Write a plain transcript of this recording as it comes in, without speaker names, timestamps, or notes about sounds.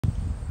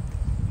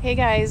Hey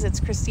guys,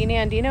 it's Christina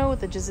Andino with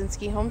the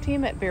Jasinski Home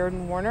Team at Baird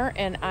 & Warner,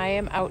 and I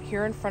am out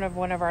here in front of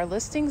one of our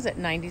listings at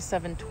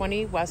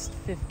 9720 West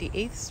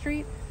 58th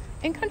Street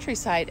in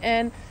Countryside.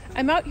 And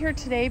I'm out here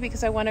today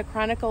because I want to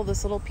chronicle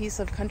this little piece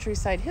of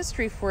countryside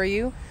history for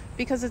you,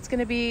 because it's going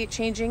to be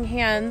changing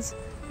hands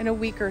in a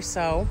week or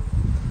so.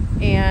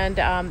 And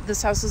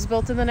this house was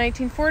built in the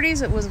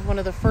 1940s. It was one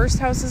of the first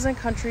houses in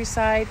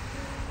Countryside,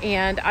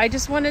 and I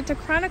just wanted to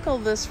chronicle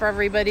this for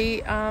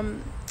everybody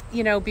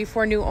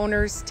before new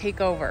owners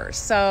take over.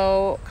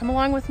 So come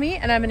along with me,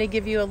 and I'm going to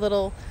give you a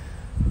little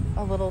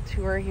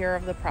tour here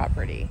of the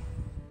property.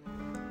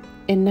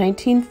 In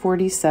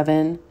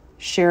 1947,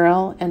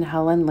 Cheryl and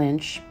Helen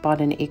Lynch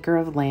bought an acre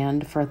of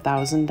land for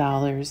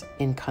 $1,000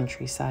 in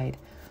Countryside,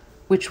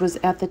 which was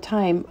at the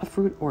time a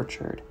fruit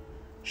orchard.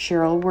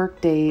 Cheryl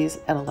worked days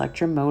at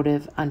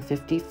Electromotive on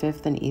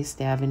 55th and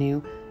East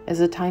Avenue as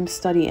a time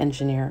study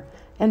engineer,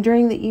 and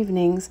during the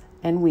evenings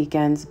and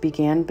weekends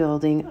began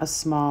building a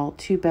small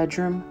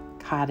 2-bedroom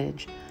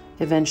cottage,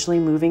 eventually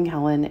moving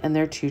Helen and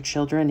their 2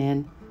 children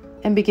in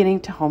and beginning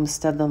to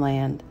homestead the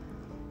land.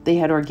 They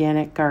had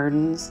organic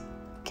gardens,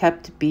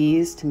 kept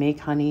bees to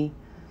make honey,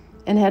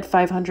 and had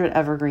 500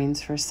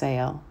 evergreens for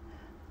sale.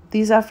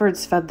 These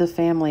efforts fed the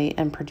family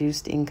and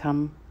produced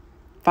income.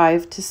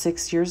 5 to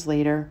 6 years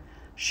later,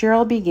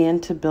 Cheryl began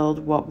to build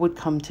what would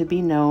come to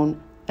be known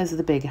as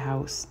the Big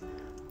House.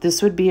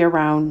 This would be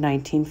around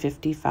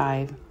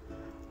 1955.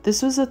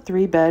 This was a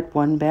 3-bed,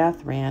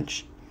 1-bath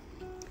ranch,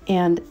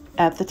 and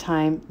at the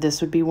time,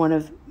 this would be one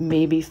of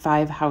maybe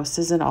 5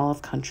 houses in all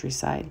of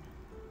Countryside.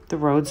 The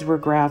roads were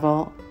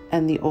gravel,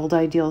 and the Old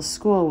Ideal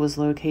School was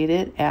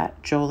located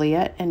at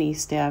Joliet and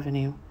East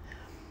Avenue,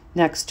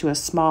 next to a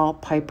small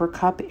Piper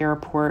Cup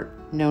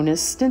airport known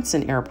as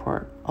Stinson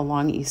Airport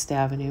along East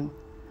Avenue.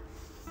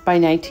 By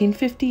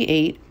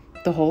 1958,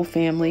 the whole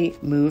family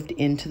moved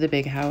into the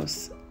Big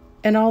House,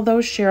 and although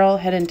Cheryl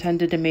had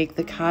intended to make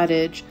the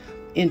cottage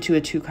into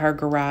a 2-car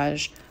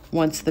garage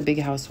once the Big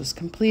House was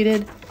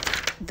completed,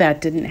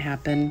 that didn't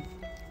happen.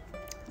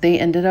 They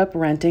ended up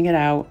renting it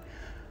out,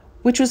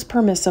 which was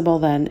permissible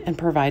then and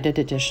provided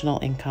additional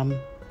income.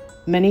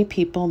 Many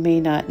people may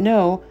not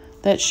know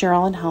that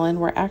Cheryl and Helen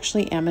were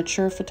actually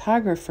amateur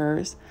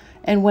photographers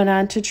and went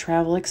on to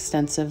travel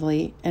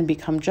extensively and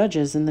become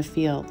judges in the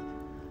field.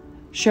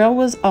 Cheryl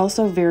was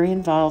also very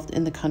involved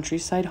in the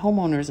Countryside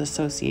Homeowners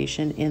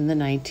Association in the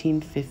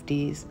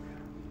 1950s.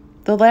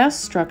 The last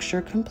structure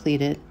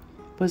completed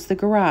was the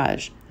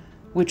garage,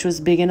 which was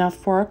big enough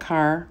for a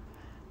car,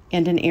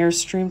 and an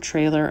Airstream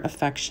trailer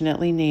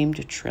affectionately named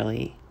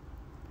Trilly.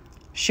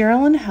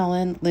 Cheryl and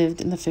Helen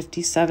lived in the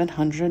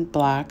 5700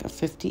 block of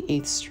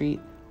 58th Street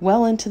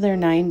well into their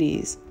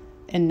 90s,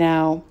 and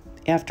now,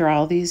 after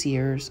all these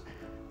years,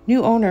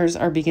 new owners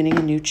are beginning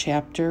a new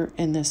chapter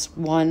in this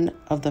one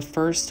of the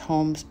first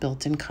homes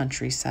built in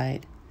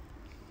Countryside.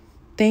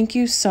 Thank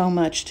you so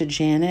much to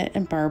Janet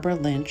and Barbara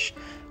Lynch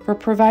for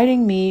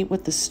providing me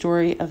with the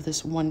story of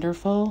this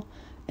wonderful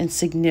and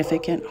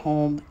significant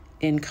home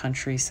in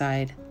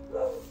Countryside.